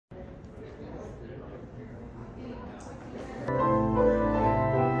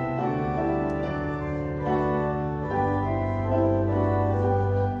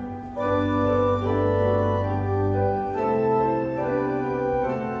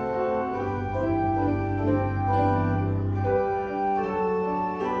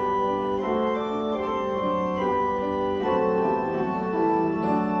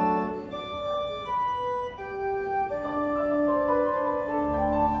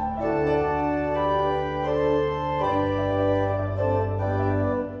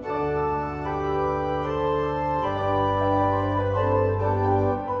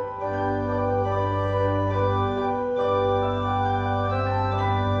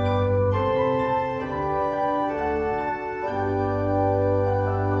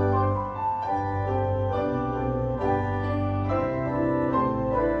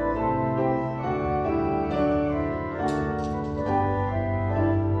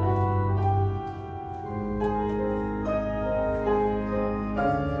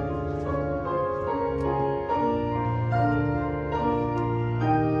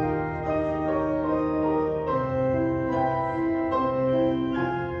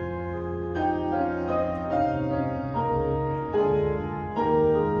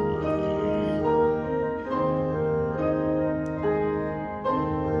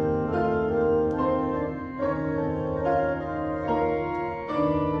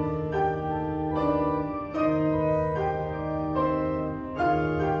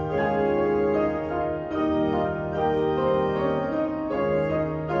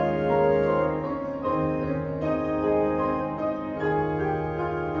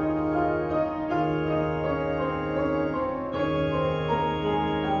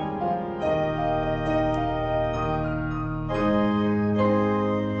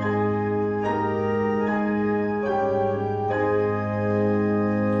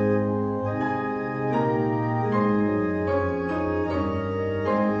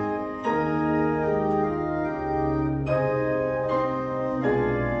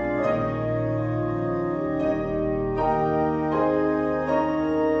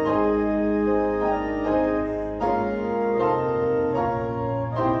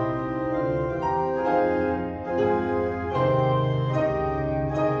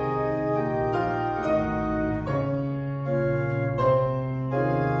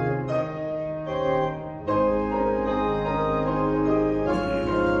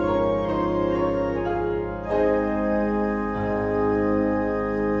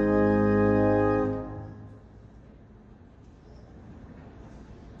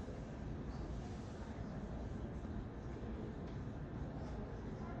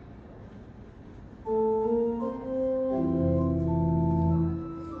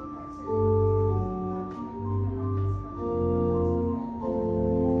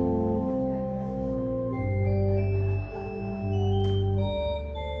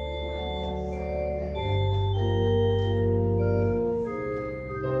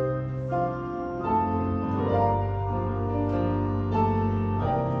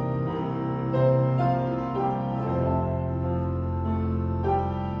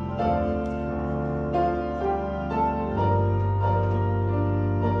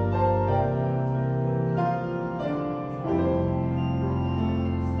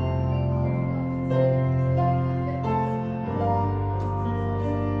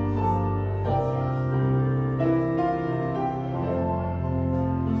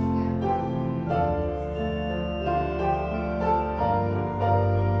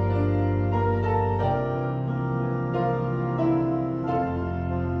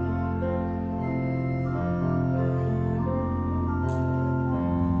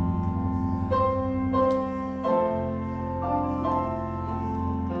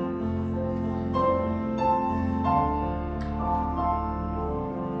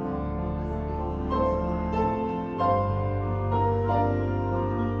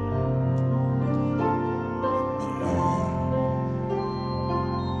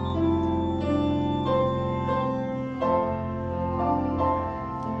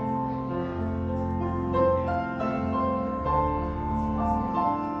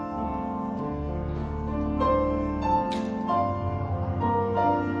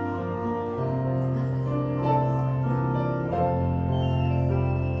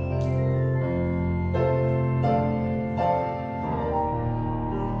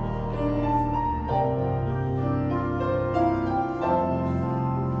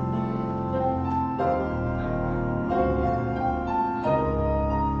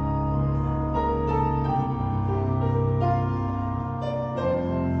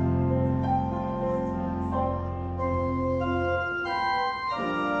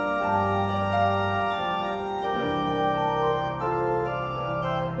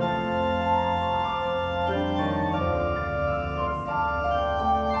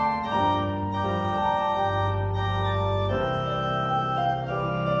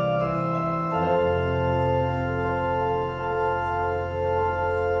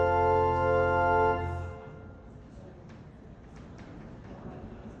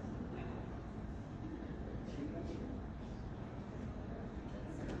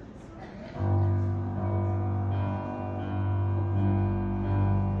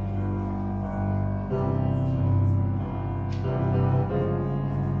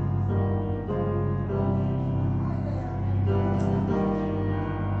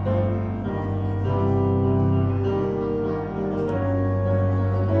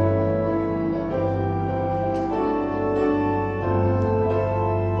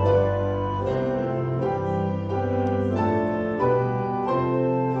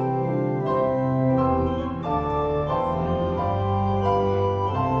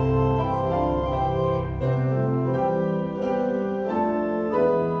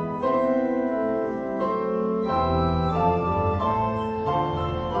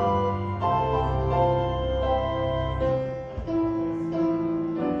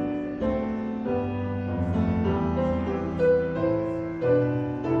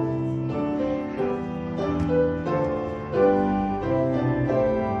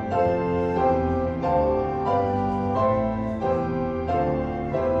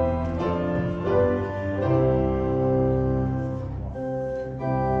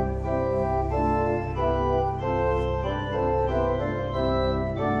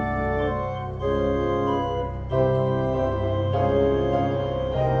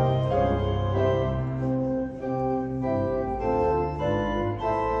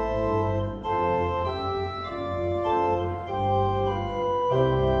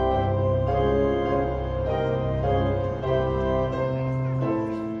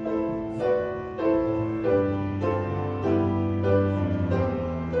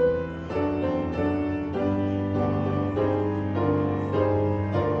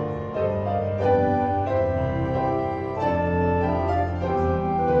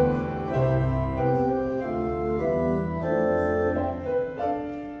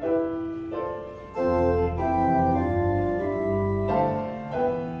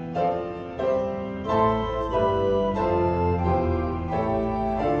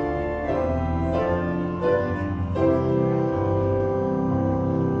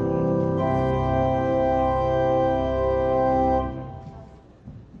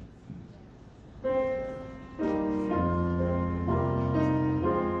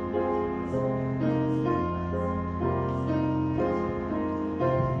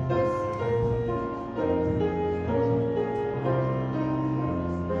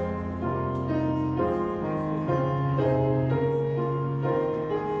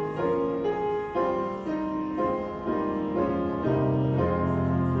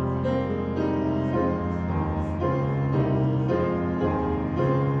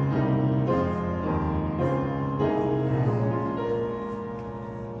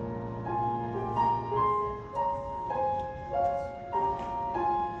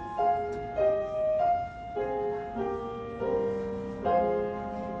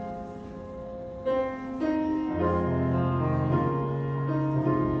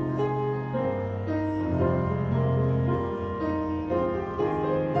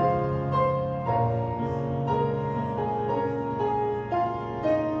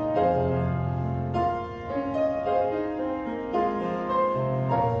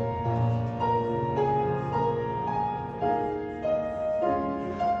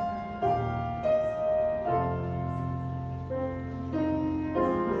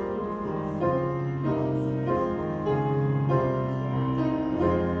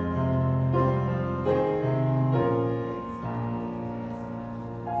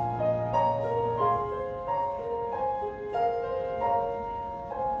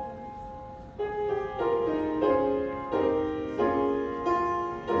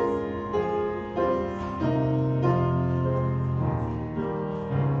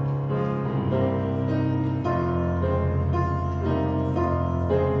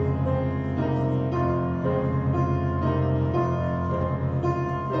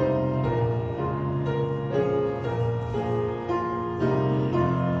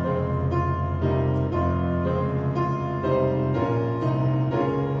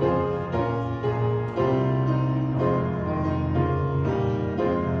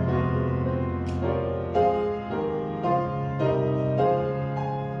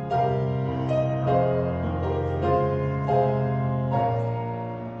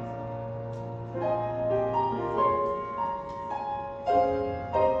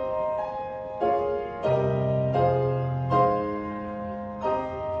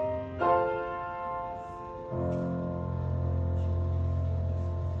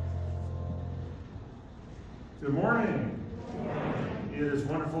Good morning. It is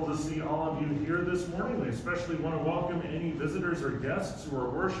wonderful to see all of you here this morning. We especially want to welcome any visitors or guests who are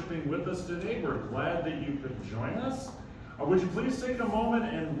worshiping with us today. We're glad that you could join us. Would you please take a moment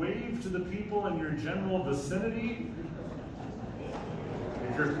and wave to the people in your general vicinity?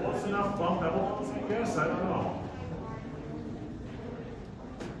 If you're close enough, bump elbows, I guess. I don't know.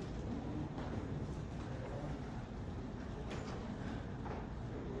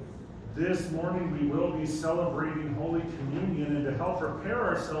 This morning we will be celebrating Holy Communion, and to help prepare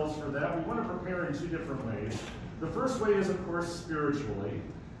ourselves for that, we want to prepare in two different ways. The first way is, of course, spiritually.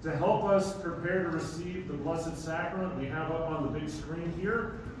 To help us prepare to receive the Blessed Sacrament, we have up on the big screen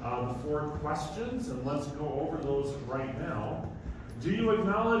here the 4 questions, and let's go over those right now. Do you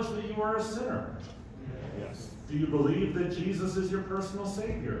acknowledge that you are a sinner? Yes. Do you believe that Jesus is your personal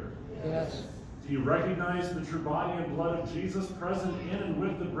Savior? Yes. Do you recognize the true body and blood of Jesus present in and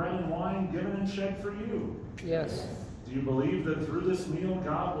with the bread and wine given and shed for you? Yes. Do you believe that through this meal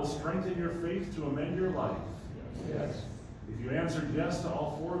God will strengthen your faith to amend your life? Yes. If you answered yes to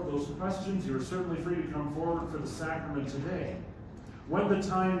all 4 of those questions, you are certainly free to come forward for the sacrament today. When the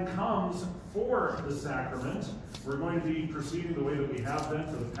time comes for the sacrament, we're going to be proceeding the way that we have been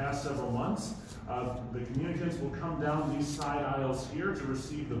for the past several months. The communicants will come down these side aisles here to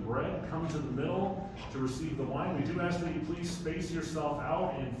receive the bread, come to the middle to receive the wine. We do ask that you please space yourself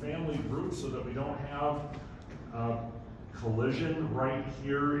out in family groups so that we don't have collision right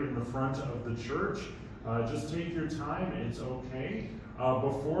here in the front of the church. Just take your time, it's okay.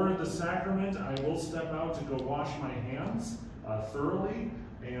 Before the sacrament, I will step out to go wash my hands thoroughly,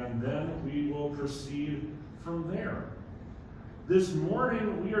 and then we will proceed from there. This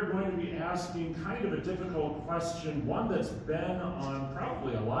morning, we are going to be asking kind of a difficult question, one that's been on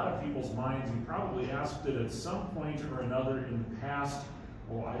probably a lot of people's minds. You probably asked it at some point or another in the past,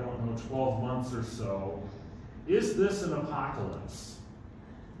 12 months or so. Is this an apocalypse?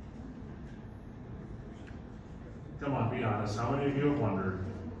 Come on, be honest. How many of you have wondered?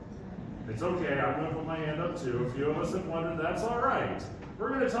 It's okay, I'm going to put my hand up too. A few of us have wondered, that's all right. We're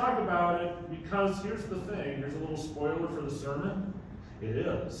going to talk about it because here's the thing. Here's a little spoiler for the sermon. It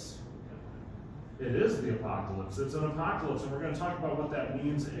is. It is the apocalypse. It's an apocalypse, and we're going to talk about what that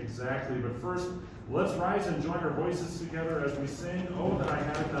means exactly. But first, let's rise and join our voices together as we sing, "Oh, that I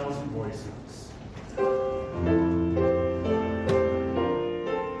Had 1,000 Voices."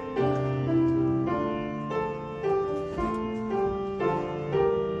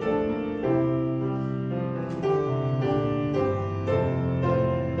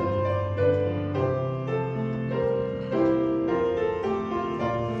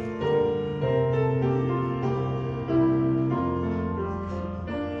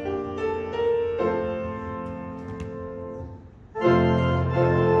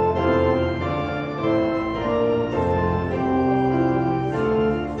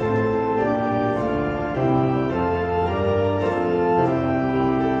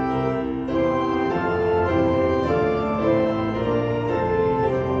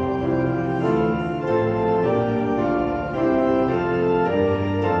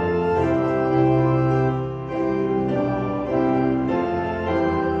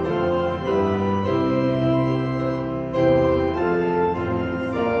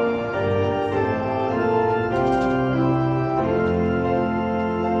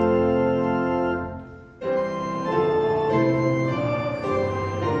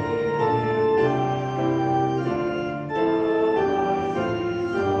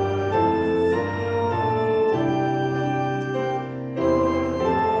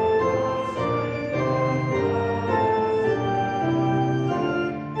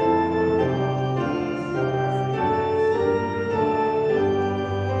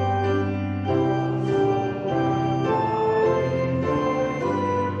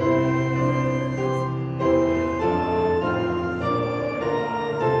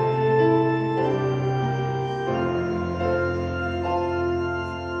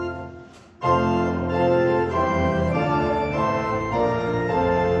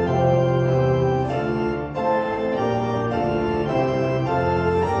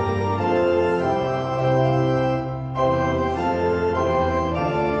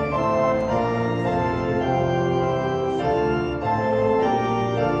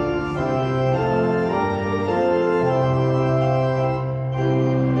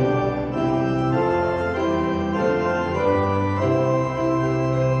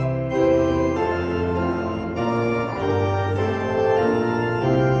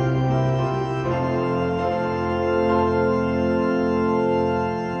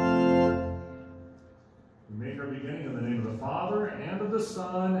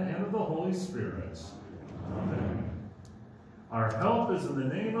 Son, and of the Holy Spirit. Amen. Our help is in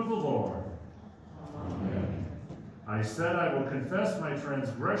the name of the Lord. Amen. I said, I will confess my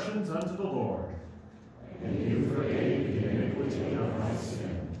transgressions unto the Lord. And you forgave the iniquity of my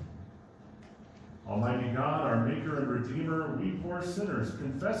sin. Almighty God, our Maker and Redeemer, we poor sinners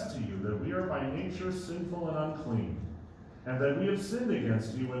confess to you that we are by nature sinful and unclean, and that we have sinned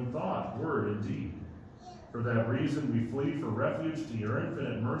against you in thought, word, and deed. For that reason we flee for refuge to your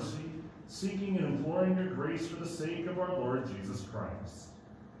infinite mercy, seeking and imploring your grace for the sake of our Lord Jesus Christ.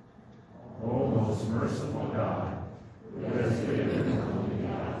 O most merciful God, who has given your only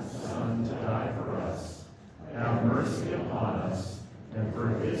Son to die for us, have mercy upon us, and for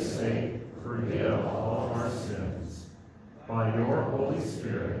his sake forgive all of our sins. By your Holy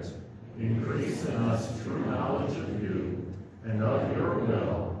Spirit, increase in us true knowledge of you and of your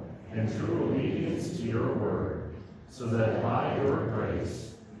will, and true obedience to your word, so that by your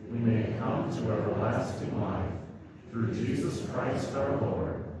grace we may come to everlasting life, through Jesus Christ our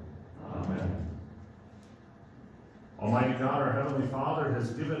Lord. Amen. Almighty God, our Heavenly Father,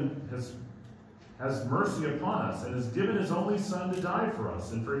 has mercy upon us and has given his only Son to die for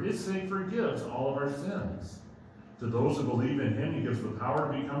us, and for his sake forgives all of our sins. To those who believe in him, he gives the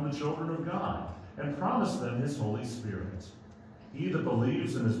power to become the children of God, and promise them his Holy Spirit. He that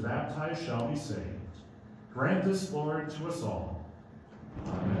believes and is baptized shall be saved. Grant this, Lord, to us all.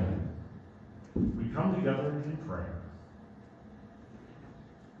 Amen. We come together in prayer.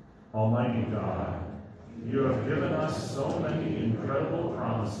 Almighty God, you have given us so many incredible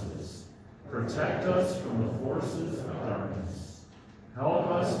promises. Protect us from the forces of darkness. Help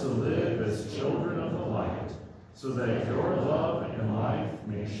us to live as children of the light, so that your love and life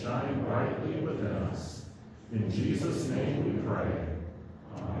may shine brightly within us. In Jesus' name we pray.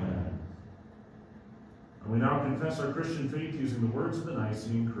 Amen. And we now confess our Christian faith using the words of the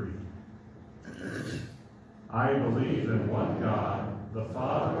Nicene Creed. I believe in one God, the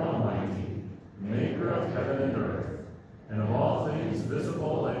Father Almighty, maker of heaven and earth, and of all things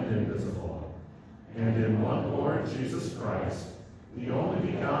visible and invisible, and in one Lord Jesus Christ, the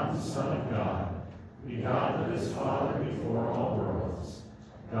only begotten Son of God, begotten of his Father before all worlds,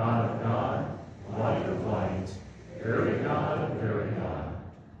 God of God, light of light, very God of very God,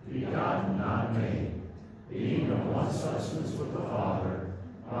 begotten, not made, being of one substance with the Father,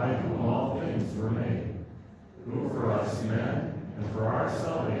 by whom all things were made, who for us men and for our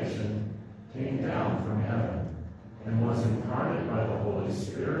salvation came down from heaven, and was incarnate by the Holy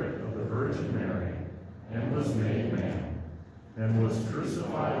Spirit of the Virgin Mary, and was made man, and was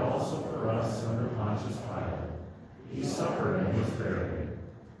crucified also for us under Pontius Pilate. He suffered and was buried,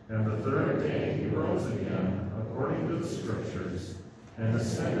 and the third day he rose again, according to the Scriptures, and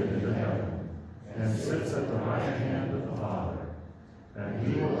ascended into heaven, and sits at the right hand of the Father. And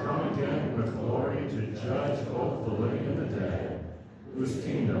he will come again with glory to judge both the living and the dead, whose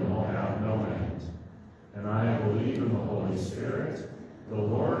kingdom will have no end. And I believe in the Holy Spirit, the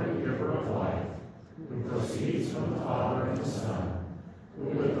Lord and giver of life, who proceeds from the Father and the Son, who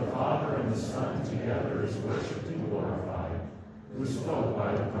with the Father and the Son together is worshipped and glorified, who spoke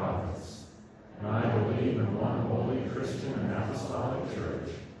by the prophets. And I believe in one holy Christian and apostolic church.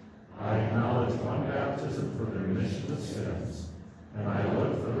 I acknowledge one baptism for the remission of sins, and I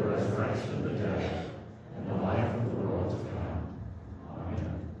look for the resurrection of the dead and the life of the world to come.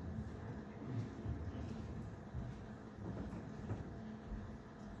 Amen.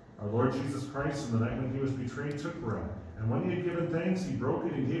 Our Lord Jesus Christ, in the night when he was betrayed, took bread, and when he had given thanks, he broke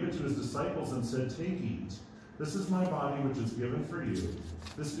it and gave it to his disciples and said, "Take, eat. This is my body which is given for you.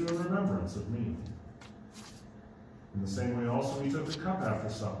 This do in remembrance of me." In the same way also he took the cup after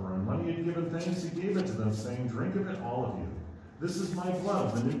supper, and when he had given thanks, he gave it to them, saying, "Drink of it, all of you. This is my blood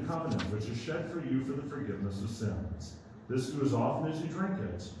of the new covenant, which is shed for you for the forgiveness of sins. This do as often as you drink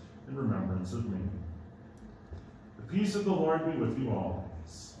it, in remembrance of me." The peace of the Lord be with you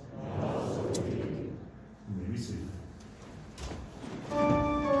always. Also with you. You may be seated.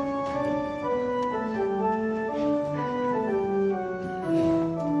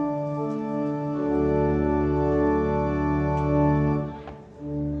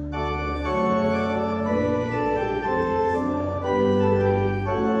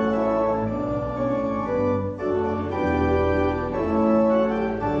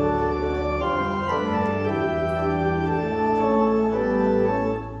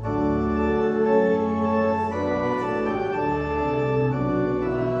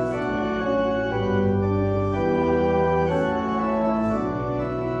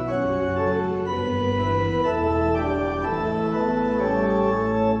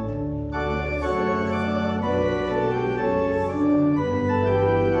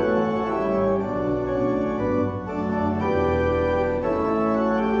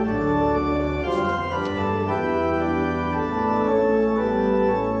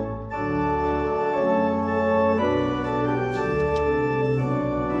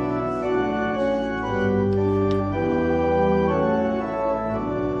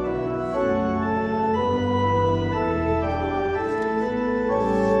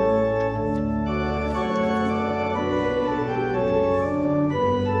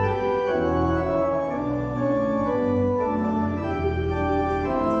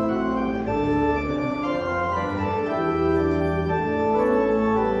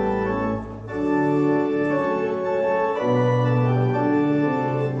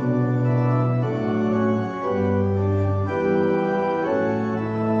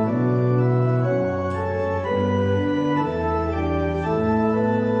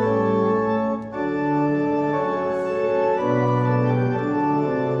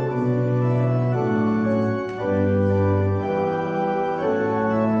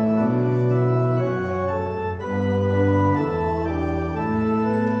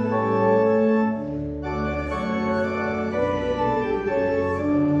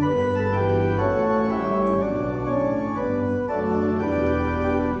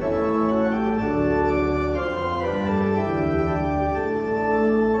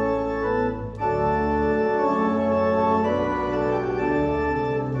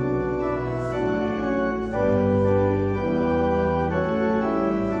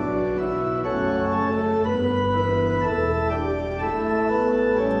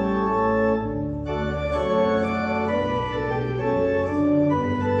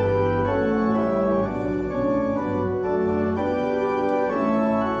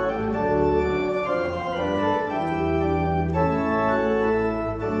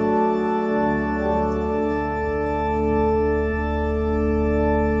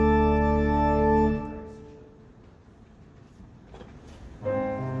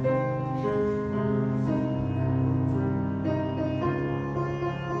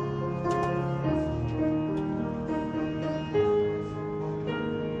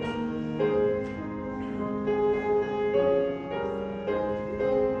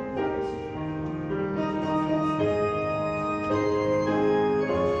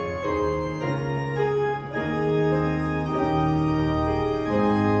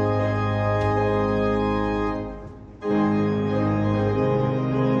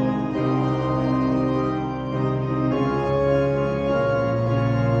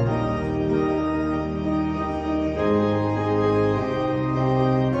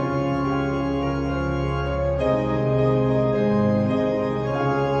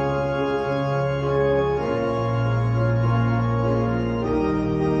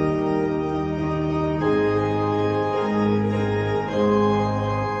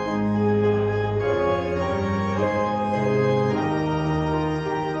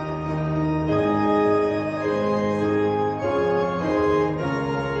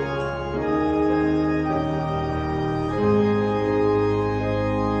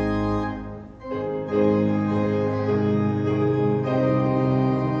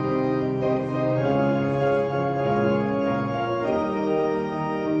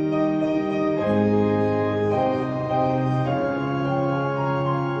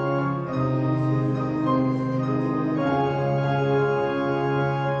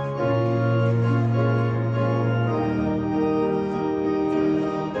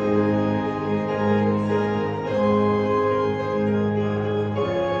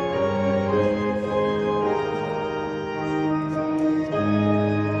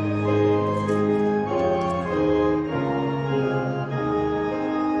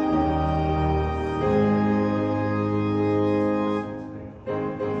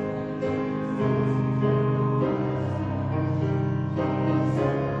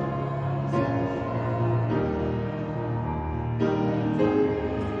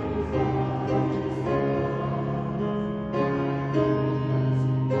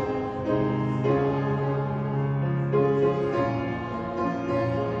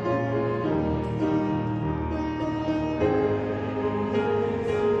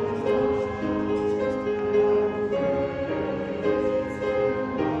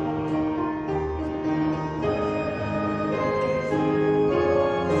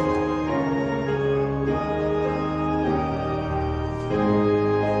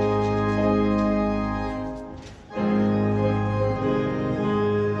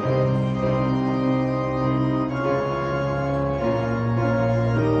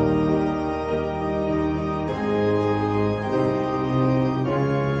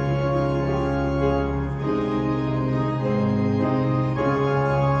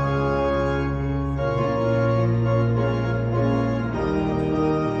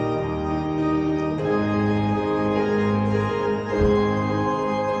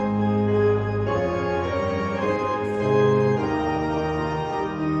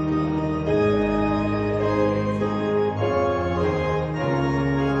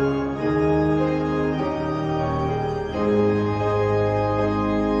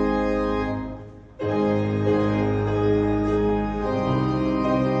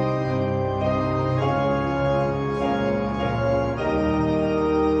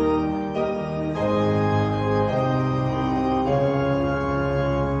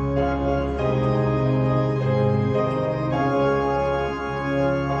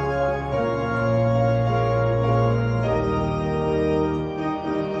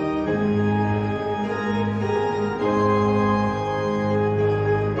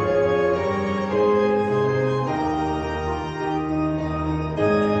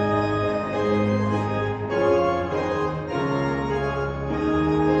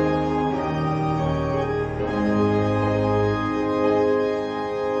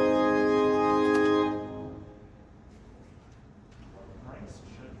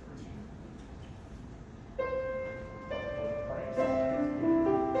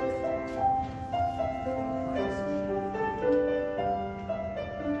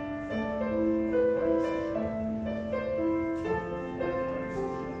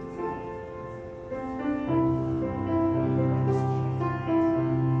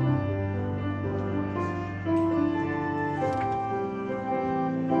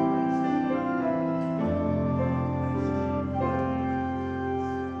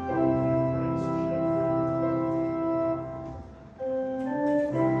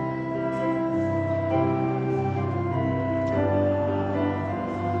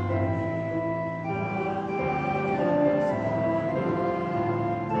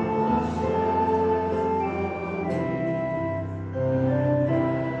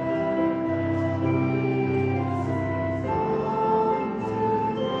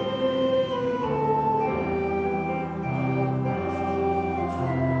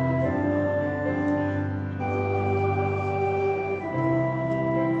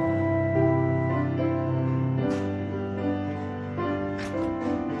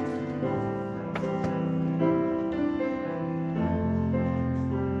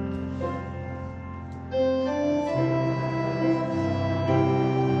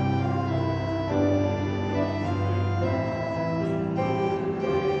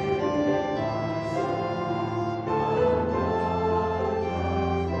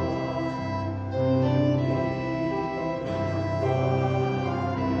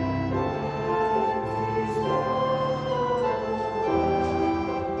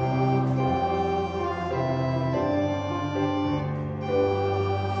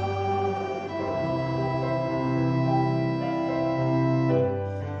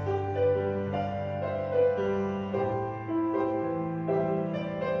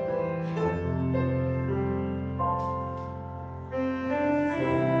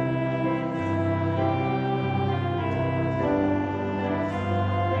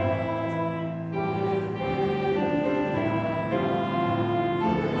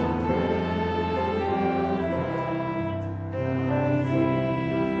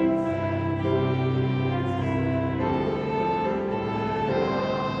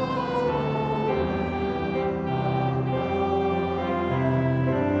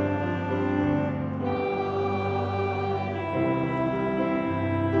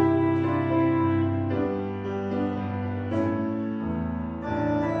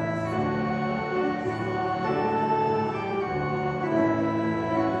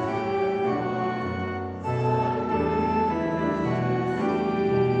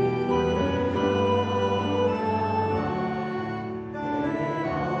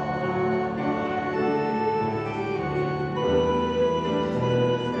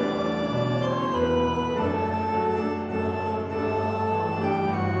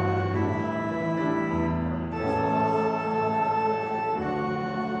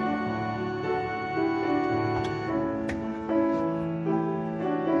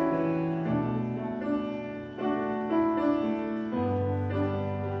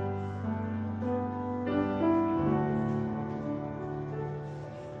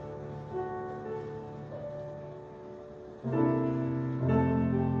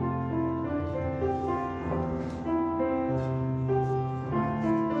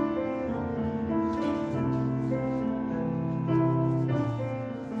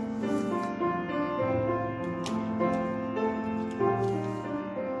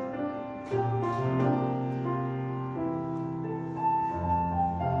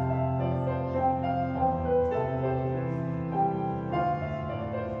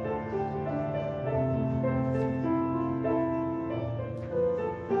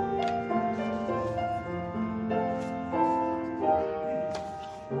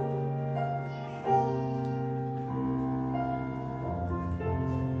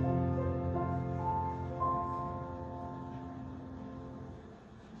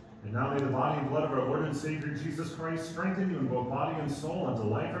 and Savior Jesus Christ strengthen you in both body and soul unto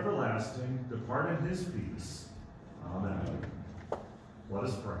life everlasting. Depart in his peace. Amen. Let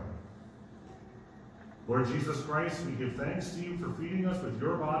us pray. Lord Jesus Christ, we give thanks to you for feeding us with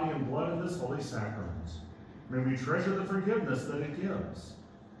your body and blood in this holy sacrament. May we treasure the forgiveness that it gives.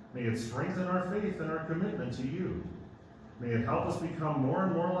 May it strengthen our faith and our commitment to you. May it help us become more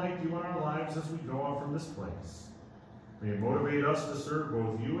and more like you in our lives as we go out from this place. May it motivate us to serve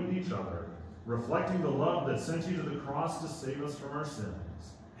both you and each other, reflecting the love that sent you to the cross to save us from our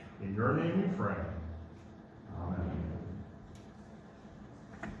sins. In your name we pray. Amen.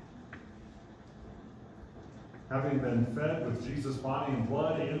 Having been fed with Jesus' body and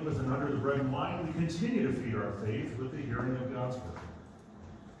blood and with and under the bread and wine, we continue to feed our faith with the hearing of God's word.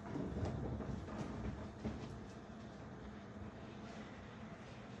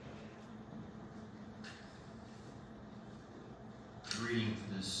 The reading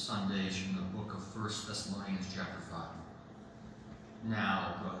for this Sunday is from the book of 1 Thessalonians chapter 5.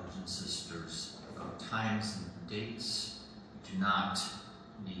 Now, brothers and sisters, about times and dates, we do not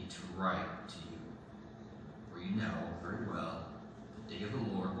need to write to you. For you know very well the day of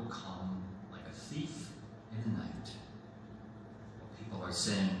the Lord will come like a thief in the night. While people are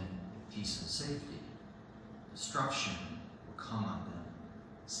saying peace and safety, destruction will come on them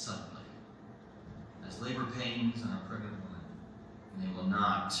suddenly, as labor pains on a pregnant woman, and they will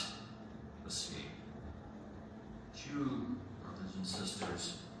not escape. But you, brothers and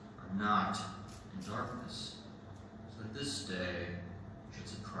sisters, are not in darkness, so that this day should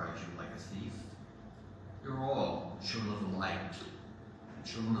surprise you like a thief. You're all children of the light, and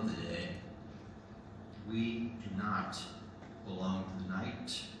children of the day. We do not belong to the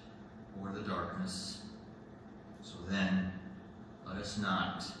night or the darkness. So then, let us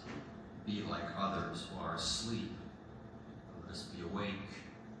not be like others who are asleep. Let us be awake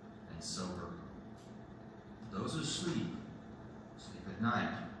and sober. Those who sleep at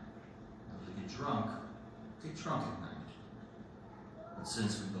night. Those who get drunk at night. But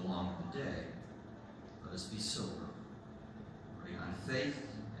since we belong to the day, let us be sober, putting on faith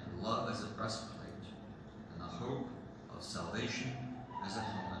and love as a breastplate, and the hope of salvation as a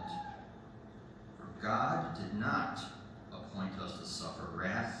helmet. For God did not appoint us to suffer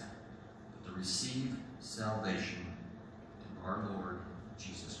wrath, but to receive salvation through our Lord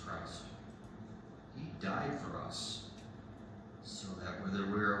Jesus Christ. He died for us, so that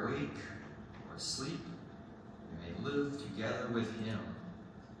whether we're awake or asleep, we may live together with him.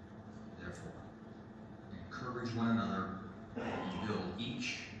 Therefore, encourage one another and build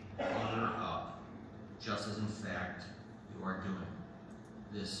each other up, just as in fact you are doing.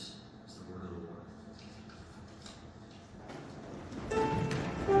 This is the word of the Lord.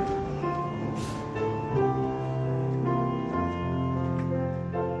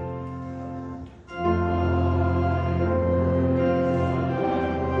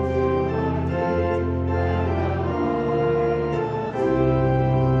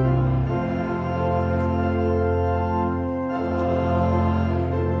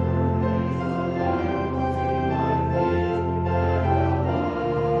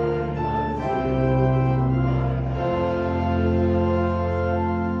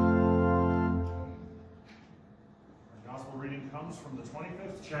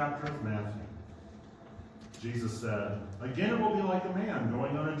 Chapter of Matthew. Jesus said, "Again it will be like a man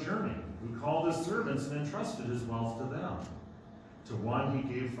going on a journey, who called his servants and entrusted his wealth to them. To one he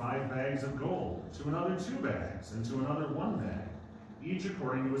gave 5 bags of gold, to another 2 bags, and to another 1 bag, each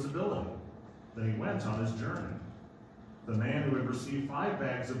according to his ability. Then he went on his journey. The man who had received 5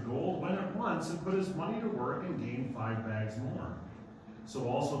 bags of gold went at once and put his money to work and gained 5 bags more. So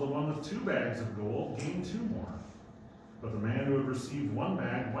also the one with 2 bags of gold gained 2 more. But the man who had received 1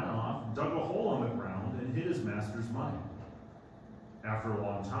 bag went off, dug a hole in the ground, and hid his master's money. After a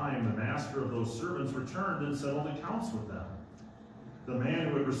long time, the master of those servants returned and settled accounts with them. The man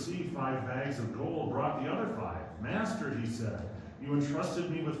who had received 5 bags of gold brought the other 5. 'Master,' he said, 'you entrusted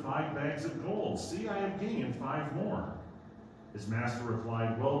me with 5 bags of gold. See, I have gained 5 more.' His master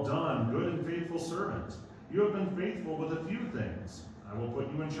replied, 'Well done, good and faithful servant. You have been faithful with a few things. I will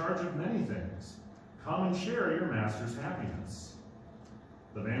put you in charge of many things. Come and share your master's happiness.'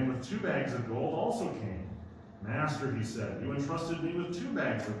 The man with 2 bags of gold also came. 'Master,' he said, 'you entrusted me with 2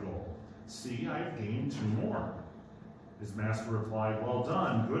 bags of gold. See, I have gained 2 more.' His master replied, 'Well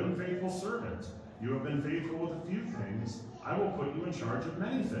done, good and faithful servant. You have been faithful with a few things. I will put you in charge of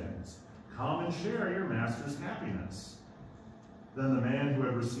many things. Come and share your master's happiness.' Then the man who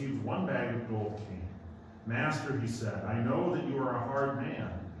had received 1 bag of gold came. 'Master,' he said, 'I know that you are a hard man,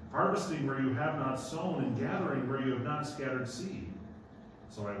 harvesting where you have not sown and gathering where you have not scattered seed.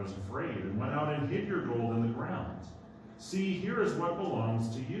 So I was afraid and went out and hid your gold in the ground. See, here is what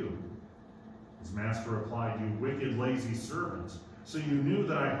belongs to you." His master replied, "You wicked, lazy servant. So you knew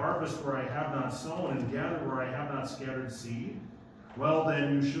that I harvest where I have not sown and gather where I have not scattered seed? Well,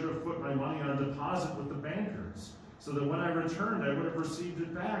 then you should have put my money on deposit with the bankers, so that when I returned, I would have received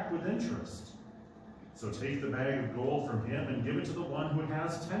it back with interest. So take the bag of gold from him and give it to the one who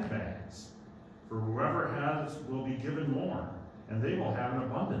has 10 bags. For whoever has will be given more, and they will have an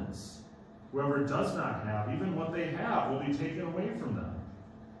abundance. Whoever does not have, even what they have will be taken away from them.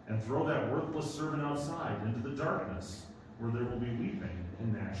 And throw that worthless servant outside into the darkness, where there will be weeping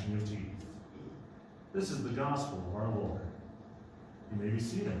and gnashing of teeth." This is the gospel of our Lord. You may be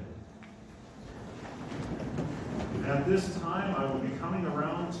seated. At this time, I will be coming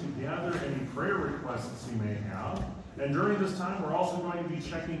around to gather any prayer requests you may have. And during this time, we're also going to be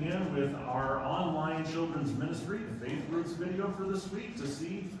checking in with our online children's ministry, the Faith Roots video for this week, to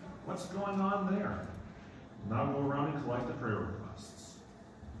see what's going on there. Now we'll go around and collect the prayer requests.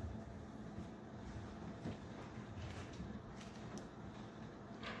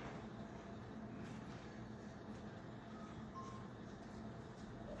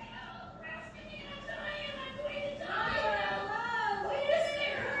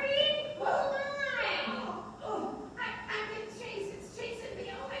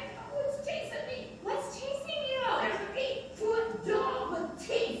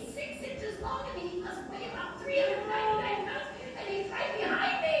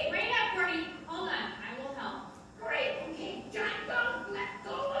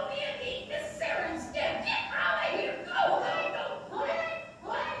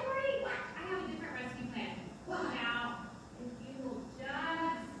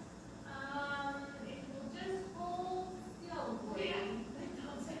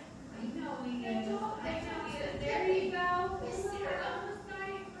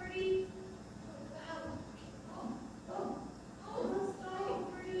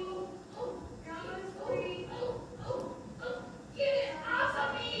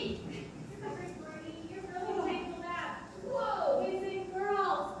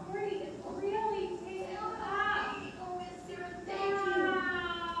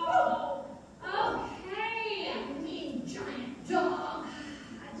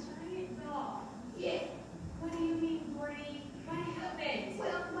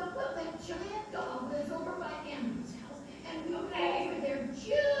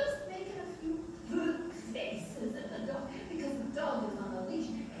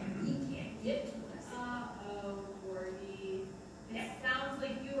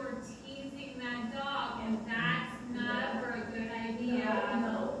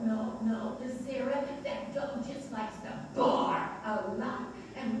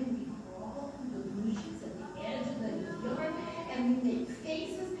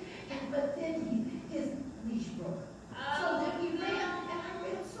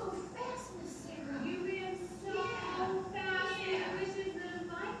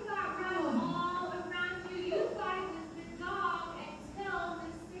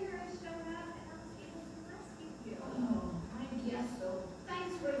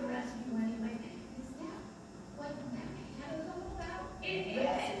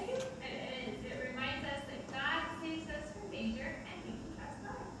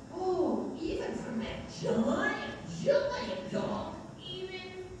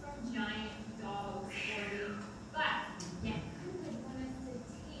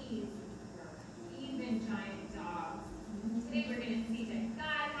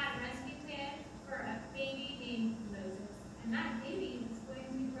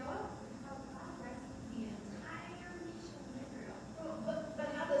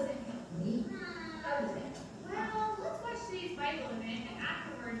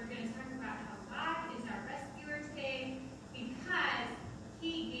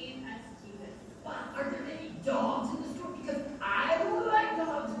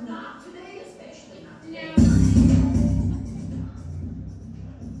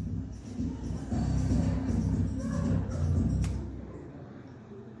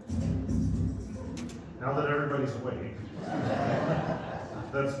 Now that everybody's awake,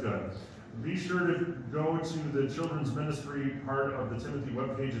 that's good. Be sure to go to the children's ministry part of the Timothy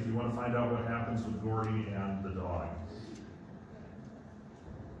webpage if you want to find out what happens with Gordy and the dog.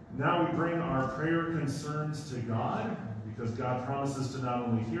 Now we bring our prayer concerns to God, because God promises to not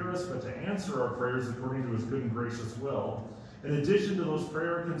only hear us, but to answer our prayers according to his good and gracious will. In addition to those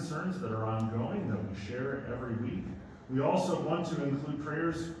prayer concerns that are ongoing, that we share every week, we also want to include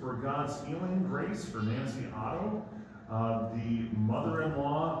prayers for God's healing grace for Nancy Otto, the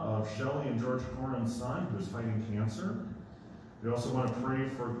mother-in-law of Shelley and George Coram's son, who is fighting cancer. We also want to pray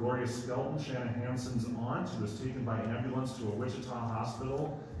for Gloria Skelton, Shanna Hansen's aunt, who was taken by ambulance to a Wichita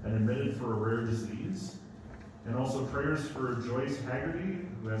hospital and admitted for a rare disease. And also prayers for Joyce Haggerty,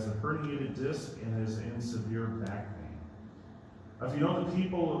 who has a herniated disc and is in severe back pain. If you know the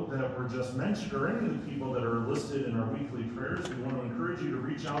people that were just mentioned, or any of the people that are listed in our weekly prayers, we want to encourage you to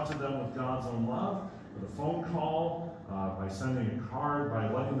reach out to them with God's own love, with a phone call, by sending a card,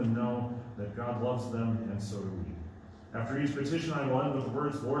 by letting them know that God loves them, and so do we. After each petition, I will end with the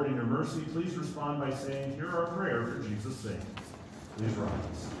words, Lord, in your mercy, please respond by saying, hear our prayer for Jesus' sake. Please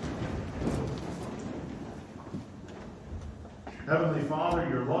rise. Heavenly Father,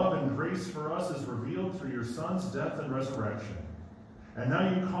 your love and grace for us is revealed through your Son's death and resurrection. And now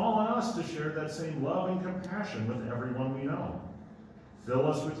you call on us to share that same love and compassion with everyone we know. Fill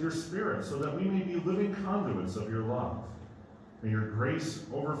us with your Spirit so that we may be living conduits of your love. May your grace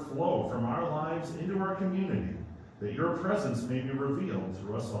overflow from our lives into our community, that your presence may be revealed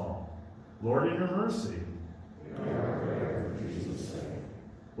through us all. Lord, in your mercy,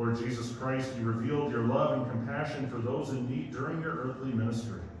 Lord Jesus Christ, you revealed your love and compassion for those in need during your earthly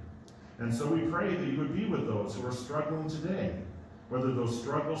ministry. And so we pray that you would be with those who are struggling today, whether those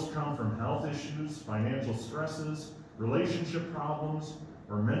struggles come from health issues, financial stresses, relationship problems,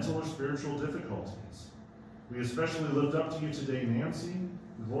 or mental or spiritual difficulties. We especially lift up to you today Nancy,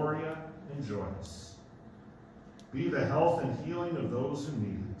 Gloria, and Joyce. Be the health and healing of those who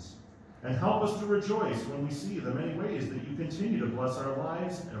need it. And help us to rejoice when we see the many ways that you continue to bless our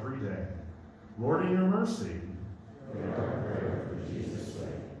lives every day. Lord, in your mercy,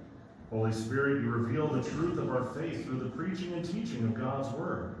 Holy Spirit, you reveal the truth of our faith through the preaching and teaching of God's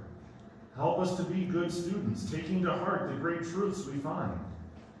word. Help us to be good students, taking to heart the great truths we find.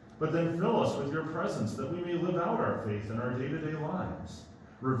 But then fill us with your presence that we may live out our faith in our day-to-day lives,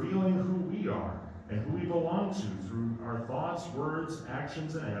 revealing who we are and who we belong to through our thoughts, words,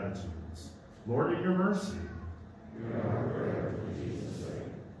 actions, and attitudes. Lord, in your mercy.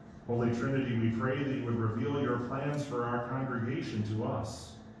 Holy Trinity, we pray that you would reveal your plans for our congregation to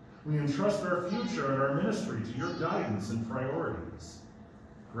us. We entrust our future and our ministry to your guidance and priorities.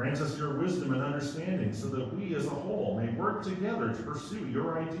 Grant us your wisdom and understanding so that we as a whole may work together to pursue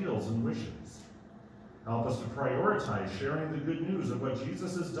your ideals and wishes. Help us to prioritize sharing the good news of what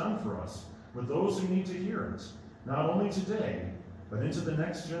Jesus has done for us with those who need to hear it, not only today, but into the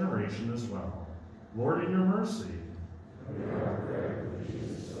next generation as well. Lord, in your mercy.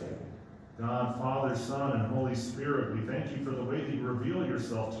 God, Father, Son, and Holy Spirit, we thank you for the way that you reveal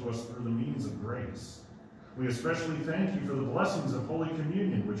yourself to us through the means of grace. We especially thank you for the blessings of Holy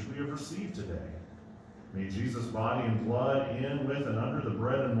Communion, which we have received today. May Jesus' body and blood in, with, and under the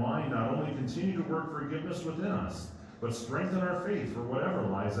bread and wine not only continue to work forgiveness within us, but strengthen our faith for whatever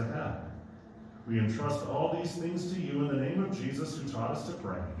lies ahead. We entrust all these things to you in the name of Jesus, who taught us to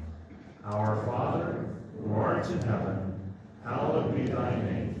pray. Our Father, who art in heaven, hallowed be thy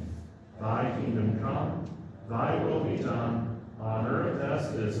name. Thy kingdom come, thy will be done, on earth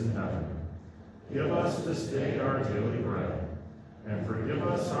as it is in heaven. Give us this day our daily bread, and forgive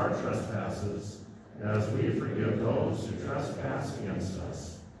us our trespasses, as we forgive those who trespass against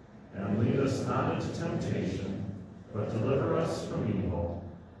us. And lead us not into temptation, but deliver us from evil.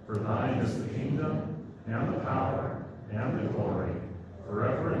 For thine is the kingdom, and the power, and the glory,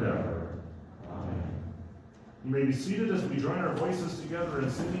 forever and ever. Amen. You may be seated as we join our voices together in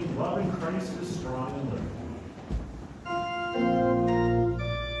singing, Love in Christ is Strong and Living.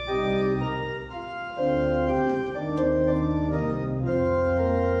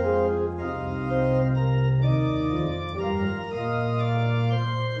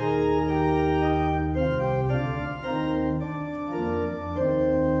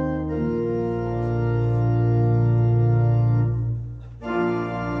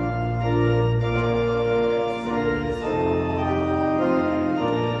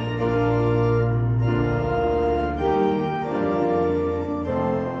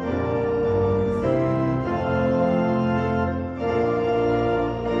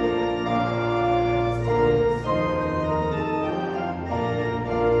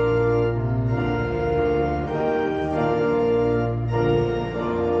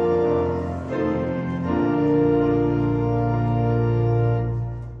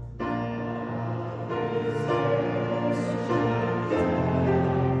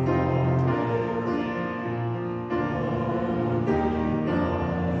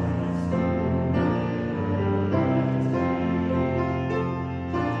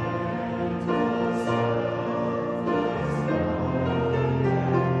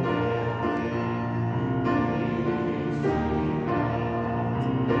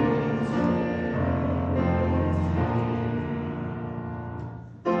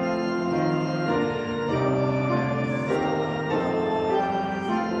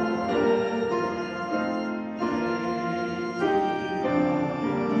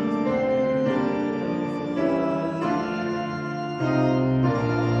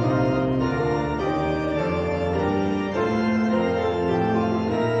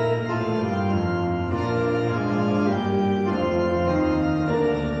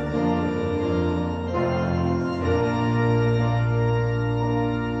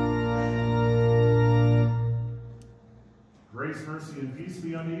 and peace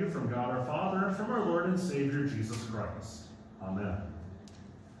be unto you from God our Father and from our Lord and Savior Jesus Christ. Amen.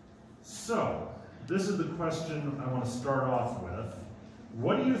 So, this is the question I want to start off with.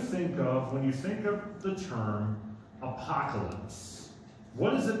 What do you think of when you think of the term apocalypse?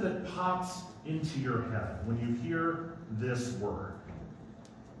 What is it that pops into your head when you hear this word?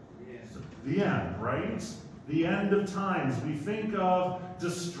 The end, right? The end of times. We think of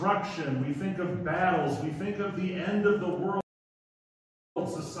destruction. We think of battles. We think of the end of the world.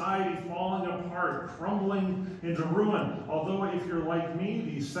 Society falling apart, crumbling into ruin. Although if you're like me,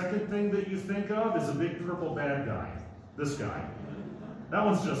 the second thing that you think of is a big purple bad guy. This guy. That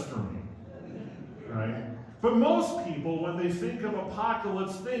one's just for me. Right? But most people, when they think of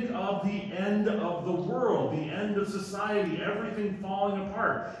apocalypse, think of the end of the world, the end of society, everything falling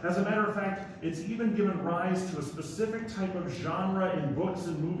apart. As a matter of fact, it's even given rise to a specific type of genre in books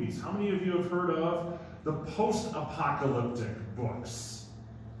and movies. How many of you have heard of the post-apocalyptic books?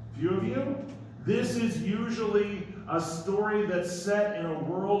 A few of you? This is usually a story that's set in a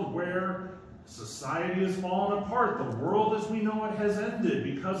world where society has fallen apart. The world as we know it has ended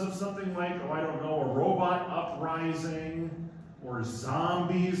because of something like, a robot uprising, or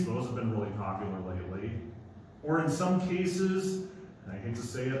zombies. Those have been really popular lately. Or in some cases, and I hate to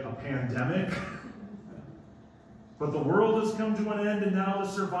say it, a pandemic. But the world has come to an end, and now the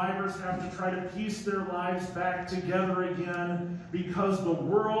survivors have to try to piece their lives back together again because the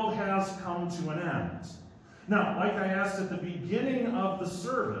world has come to an end. Now, like I asked at the beginning of the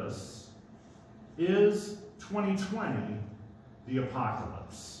service, is 2020 the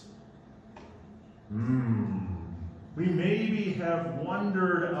apocalypse? We maybe have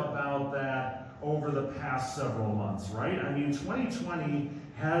wondered about that over the past several months, right? I mean, 2020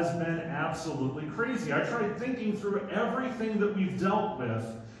 has been absolutely crazy. I tried thinking through everything that we've dealt with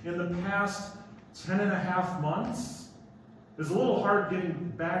in the past 10.5 months. It was a little hard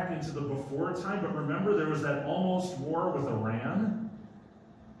getting back into the before time, but remember there was that almost war with Iran.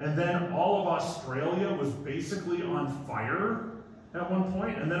 And then all of Australia was basically on fire at one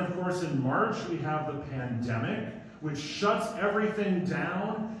point. And then, of course, in March, we have the pandemic, which shuts everything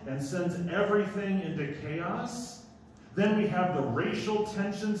down and sends everything into chaos. Then we have the racial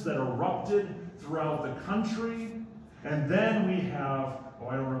tensions that erupted throughout the country. And then we have,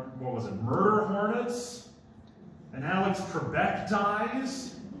 murder hornets. And Alex Trebek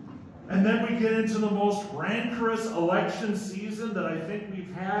dies. And then we get into the most rancorous election season that I think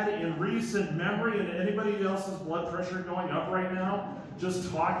we've had in recent memory. And anybody else's blood pressure going up right now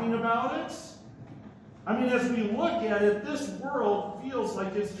just talking about it? I mean, as we look at it, this world feels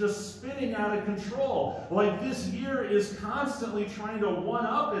like it's just spinning out of control. Like this year is constantly trying to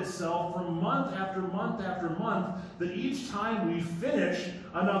one-up itself from month after month after month, that each time we finish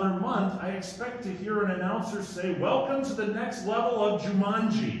another month, I expect to hear an announcer say, "Welcome to the next level of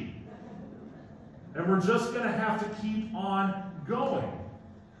Jumanji." And we're just going to have to keep on going.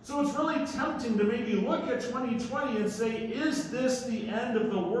 So it's really tempting to maybe look at 2020 and say, is this the end of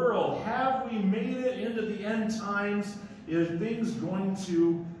the world? Have we made it into the end times? Is things going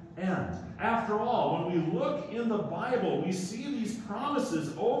to end? After all, when we look in the Bible, we see these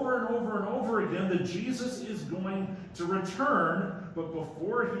promises over and over and over again that Jesus is going to return, but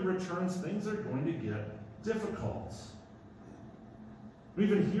before he returns, things are going to get difficult. We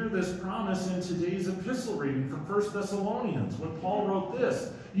even hear this promise in today's epistle reading from 1 Thessalonians when Paul wrote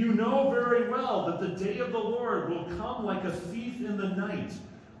this, "You know very well that the day of the Lord will come like a thief in the night.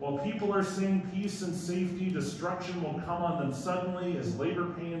 While people are saying peace and safety, destruction will come on them suddenly as labor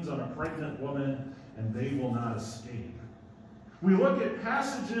pains on a pregnant woman, and they will not escape." We look at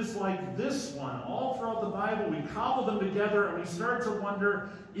passages like this one all throughout the Bible, we cobble them together, and we start to wonder,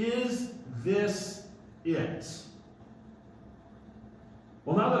 is this it?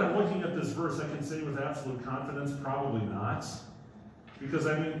 Well, now that I'm looking at this verse, I can say with absolute confidence, probably not. Because,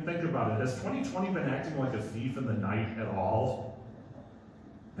 I mean, think about it. Has 2020 been acting like a thief in the night at all?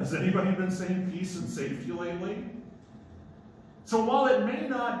 Has anybody been saying peace and safety lately? So while it may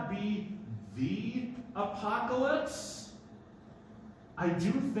not be the apocalypse, I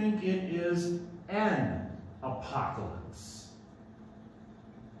do think it is an apocalypse.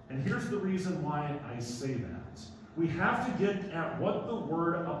 And here's the reason why I say that. We have to get at what the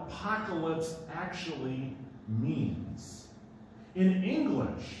word apocalypse actually means. In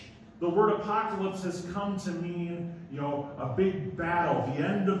English, the word apocalypse has come to mean, a big battle, the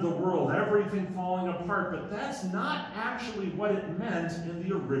end of the world, everything falling apart, but that's not actually what it meant in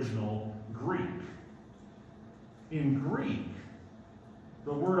the original Greek. In Greek,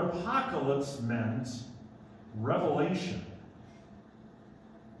 the word apocalypse meant revelation.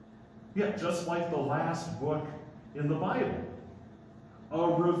 Yeah, just like the last book in the Bible.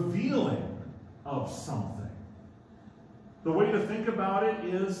 revealing of something. The way to think about it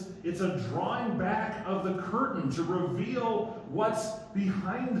is it's a drawing back of the curtain to reveal what's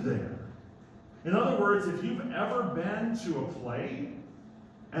behind there. In other words, if you've ever been to a play,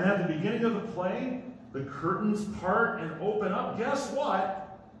 and at the beginning of the play, the curtains part and open up, guess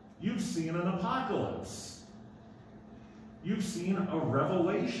what? You've seen an apocalypse. You've seen a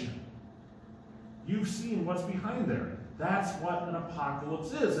revelation. You've seen what's behind there. That's what an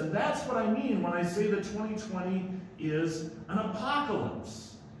apocalypse is. And that's what I mean when I say that 2020 is an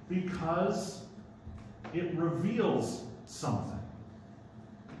apocalypse, because it reveals something.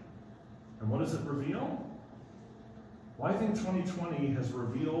 And what does it reveal? Well, I think 2020 has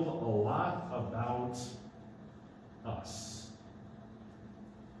revealed a lot about us.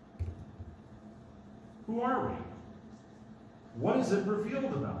 Who are we? What has it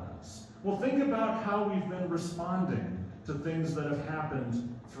revealed about us? Well, think about how we've been responding to things that have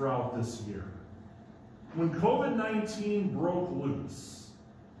happened throughout this year. When COVID-19 broke loose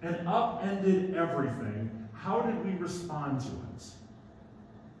and upended everything, how did we respond to it?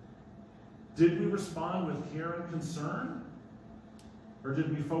 Did we respond with care and concern? Or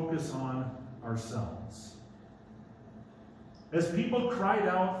did we focus on ourselves? As people cried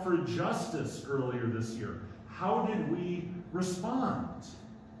out for justice earlier this year, how did we respond?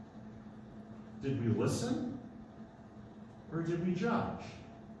 Did we listen? Or did we judge?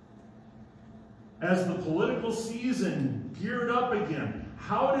 As the political season geared up again,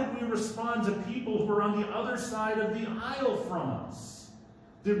 how did we respond to people who are on the other side of the aisle from us?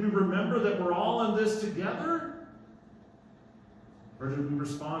 Did we remember that we're all in this together? Or did we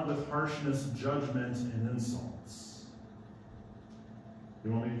respond with harshness, judgment, and insults?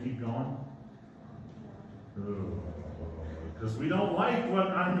 You want me to keep going? Because we don't like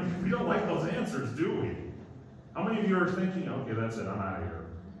we don't like those answers, do we? How many of you are thinking, okay, that's it, I'm out of here?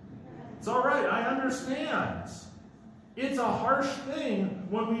 It's all right, I understand. It's a harsh thing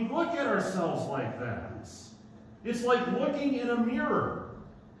when we look at ourselves like that. It's like looking in a mirror.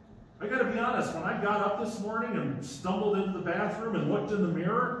 I got to be honest, when I got up this morning and stumbled into the bathroom and looked in the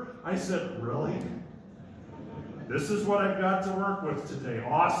mirror, I said, really? This is what I've got to work with today.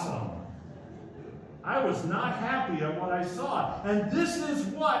 Awesome. I was not happy at what I saw. And this is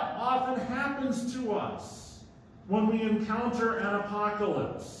what often happens to us when we encounter an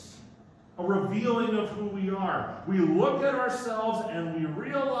apocalypse, a revealing of who we are. We look at ourselves and we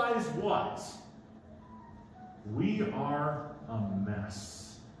realize what? We are a mess.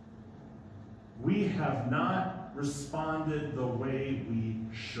 We have not responded the way we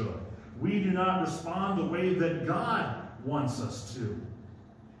should. We do not respond the way that God wants us to.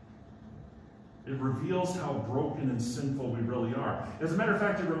 It reveals how broken and sinful we really are. As a matter of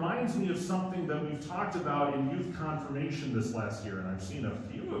fact, it reminds me of something that we've talked about in youth confirmation this last year, and I've seen a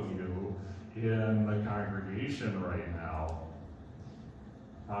few of you in the congregation right now.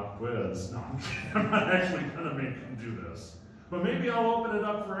 Pop quiz. No, I'm not actually going to make them do this. But maybe I'll open it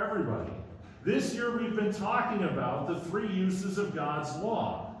up for everybody. This year we've been talking about the 3 uses of God's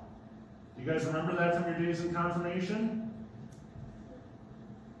law. You guys remember that from your days in confirmation?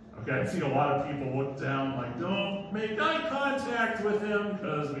 Okay, I've seen a lot of people look down like, don't make eye contact with him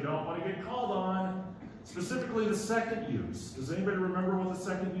because we don't want to get called on. Specifically the second use. Does anybody remember what the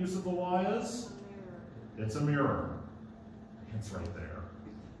second use of the law is? It's a mirror. It's right there.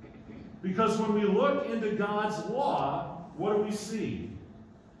 Because when we look into God's law, what do we see?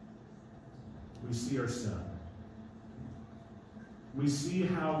 We see our sin. We see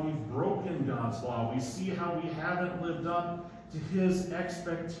how we've broken God's law. We see how we haven't lived up to His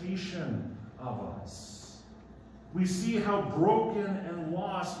expectation of us. We see how broken and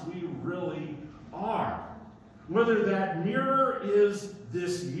lost we really are. Whether that mirror is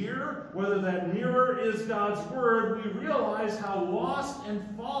this year, whether that mirror is God's Word, we realize how lost and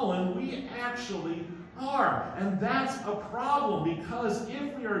fallen we actually are. And that's a problem, because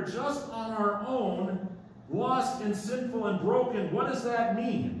if we are just on our own, lost and sinful and broken, what does that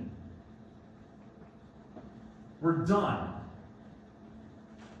mean? We're done.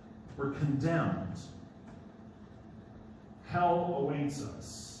 We're condemned. Hell awaits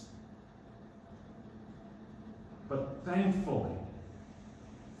us. But thankfully,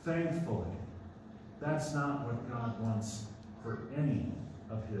 that's not what God wants for any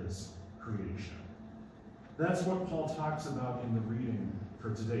of His creation. That's what Paul talks about in the reading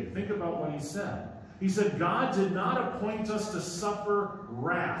for today. Think about what he said. He said, God did not appoint us to suffer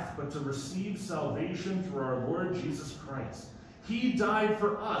wrath, but to receive salvation through our Lord Jesus Christ. He died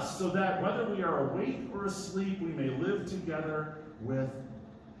for us so that whether we are awake or asleep, we may live together with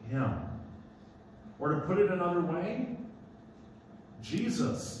Him. Or to put it another way,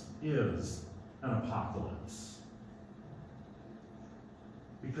 Jesus is an apocalypse.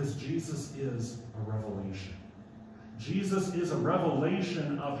 Because Jesus is a revelation. Jesus is a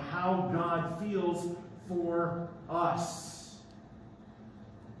revelation of how God feels for us.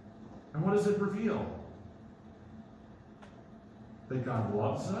 And what does it reveal? That God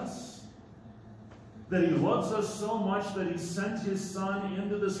loves us. That he loves us so much that he sent his Son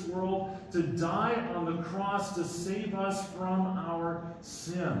into this world to die on the cross to save us from our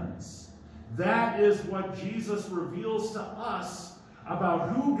sins. That is what Jesus reveals to us about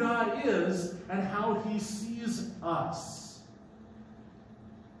who God is and how he sees us.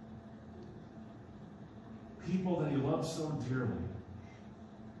 People that he loves so dearly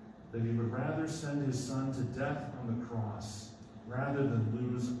that he would rather send his Son to death on the cross rather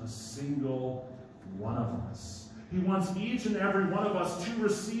than lose a single one of us. He wants each and every one of us to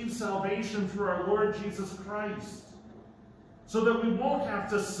receive salvation through our Lord Jesus Christ, so that we won't have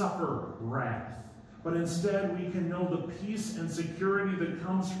to suffer wrath, but instead we can know the peace and security that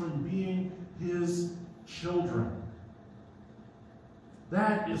comes from being his children.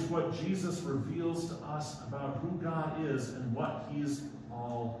 That is what Jesus reveals to us about who God is and what he's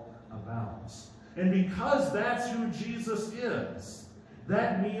all about. And because that's who Jesus is,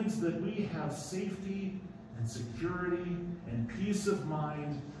 that means that we have safety and security and peace of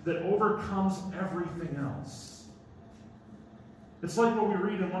mind that overcomes everything else. It's like what we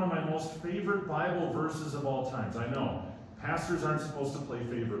read in one of my most favorite Bible verses of all times. I know, pastors aren't supposed to play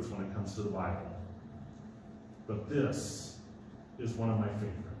favorites when it comes to the Bible. But this is one of my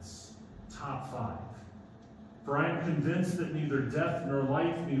favorites. Top 5. For I am convinced that neither death nor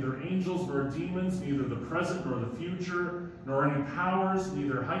life, neither angels nor demons, neither the present nor the future, nor any powers,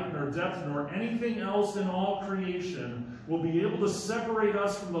 neither height nor depth, nor anything else in all creation will be able to separate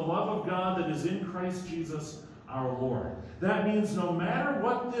us from the love of God that is in Christ Jesus our Lord. That means no matter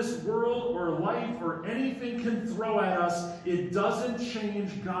what this world or life or anything can throw at us, it doesn't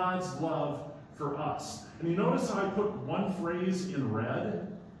change God's love for us. And you notice how I put one phrase in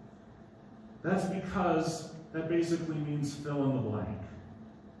red? That's because that basically means fill in the blank.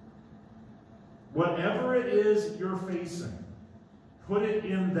 Whatever it is you're facing, put it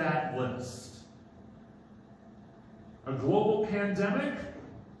in that list. A global pandemic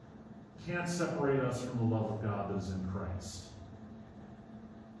can't separate us from the love of God that is in Christ.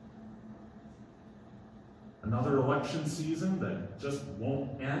 Another election season that just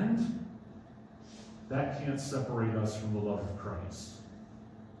won't end, that can't separate us from the love of Christ.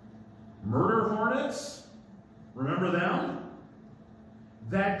 Murder hornets, remember them?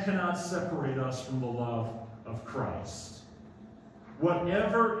 That cannot separate us from the love of Christ.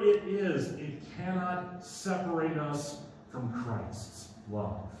 Whatever it is, it cannot separate us from Christ's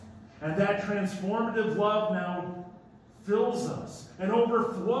love. And that transformative love now fills us and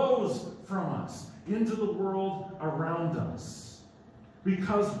overflows from us into the world around us.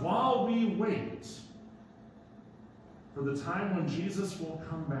 Because while we wait for the time when Jesus will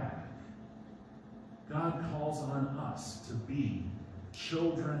come back, God calls on us to be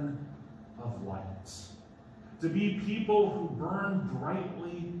children of light, to be people who burn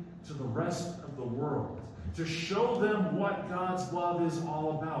brightly to the rest of the world, to show them what God's love is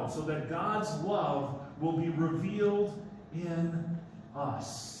all about, so that God's love will be revealed in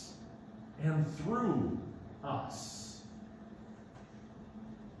us and through us.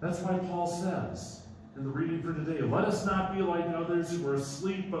 That's why Paul says in the reading for today, let us not be like others who are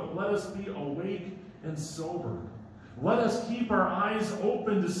asleep, but let us be awake and sober. Let us keep our eyes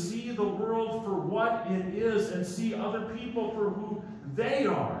open to see the world for what it is and see other people for who they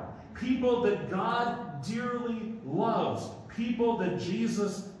are. People that God dearly loves. People that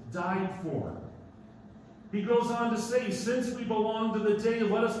Jesus died for. He goes on to say, since we belong to the day,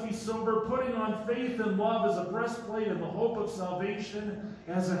 let us be sober, putting on faith and love as a breastplate and the hope of salvation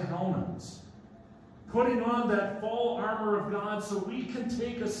as a helmet. Putting on that full armor of God so we can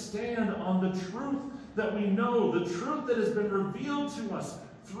take a stand on the truth that we know, the truth that has been revealed to us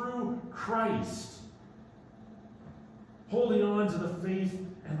through Christ. Holding on to the faith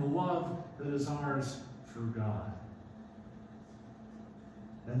and the love that is ours through God.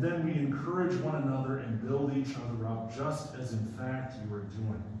 And then we encourage one another and build each other up, just as in fact you are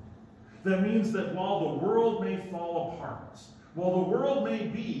doing. That means that while the world may fall apart, while the world may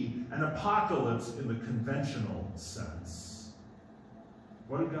be an apocalypse in the conventional sense,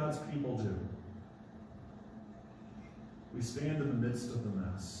 what do God's people do? We stand in the midst of the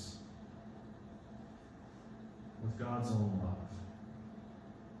mess with God's own love,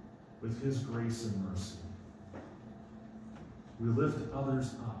 with his grace and mercy. We lift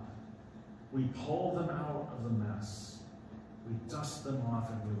others up. We pull them out of the mess. we dust them off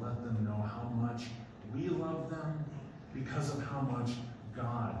and we let them know how much we love them because of how much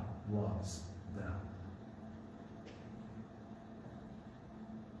God loves them.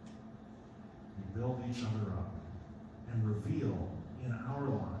 We build each other up and reveal in our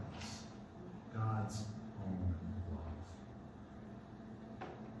lives God's own love.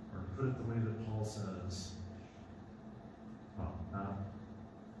 Or to put it the way that Paul says,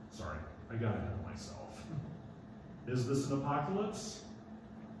 I got ahead of myself. Is this an apocalypse?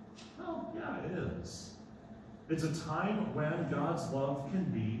 Well, yeah, it is. It's a time when God's love can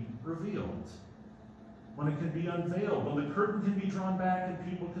be revealed, when it can be unveiled, when the curtain can be drawn back and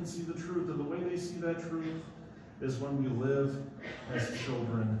people can see the truth. And the way they see that truth is when we live as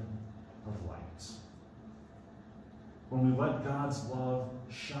children of light. When we let God's love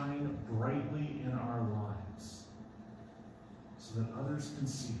shine brightly in our lives so that others can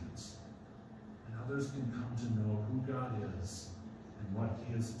see it and others can come to know who God is and what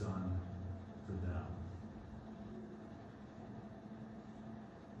he has done for them.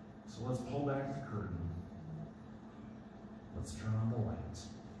 So let's pull back the curtain. Let's turn on the light.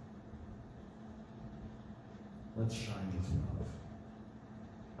 Let's shine with love.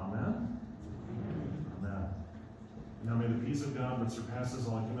 Amen? Amen. Now may the peace of God, which surpasses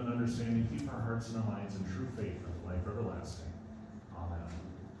all human understanding, keep our hearts and our minds in true faith and life everlasting. Amen.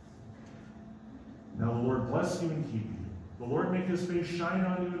 Now the Lord bless you and keep you. The Lord make his face shine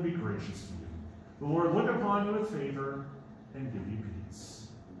on you and be gracious to you. The Lord look upon you with favor and give you peace.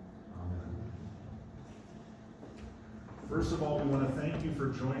 Amen. First of all, we want to thank you for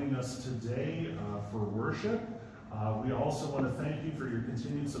joining us today for worship. We also want to thank you for your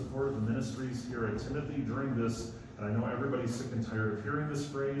continued support of the ministries here at Timothy during this, and I know everybody's sick and tired of hearing this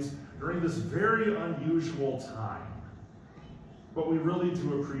phrase, during this very unusual time. But we really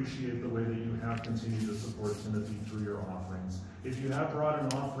do appreciate the way that you have continued to support Timothy through your offerings. If you have brought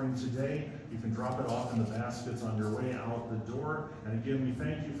an offering today, you can drop it off in the baskets on your way out the door. And again, we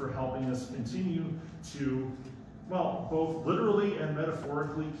thank you for helping us continue to, well, both literally and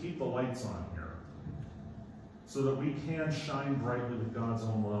metaphorically keep the lights on here so that we can shine brightly with God's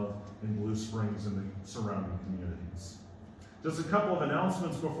own love in Blue Springs and the surrounding communities. Just a couple of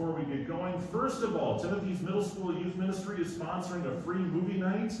announcements before we get going. First of all, Timothy's Middle School Youth Ministry is sponsoring a free movie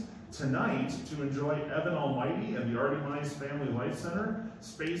night tonight to enjoy Evan Almighty and the Rd Mize Family Life Center.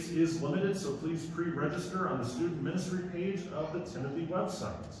 Space is limited, so please pre-register on the student ministry page of the Timothy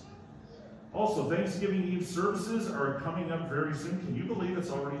website. Also, Thanksgiving Eve services are coming up very soon. Can you believe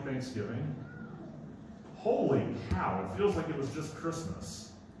it's already Thanksgiving? Holy cow, it feels like it was just Christmas.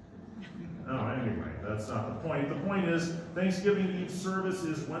 Oh, anyway, that's not the point. The point is, Thanksgiving Eve service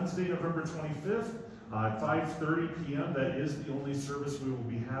is Wednesday, November 25th at 5:30 p.m. That is the only service we will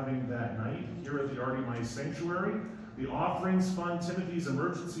be having that night here at the Rd Mize Sanctuary. The Offerings Fund, Timothy's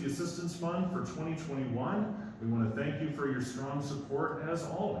Emergency Assistance Fund for 2021. We want to thank you for your strong support as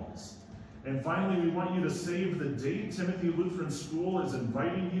always. And finally, we want you to save the date. Timothy Lutheran School is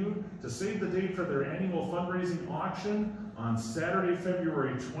inviting you to save the date for their annual fundraising auction on Saturday,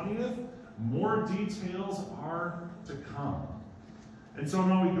 February 20th. More details are to come. And so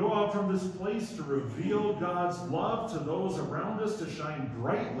now we go out from this place to reveal God's love to those around us, to shine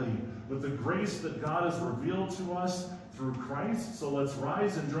brightly with the grace that God has revealed to us through Christ. So let's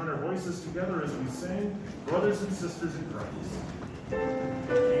rise and join our voices together as we sing, Brothers and Sisters in Christ.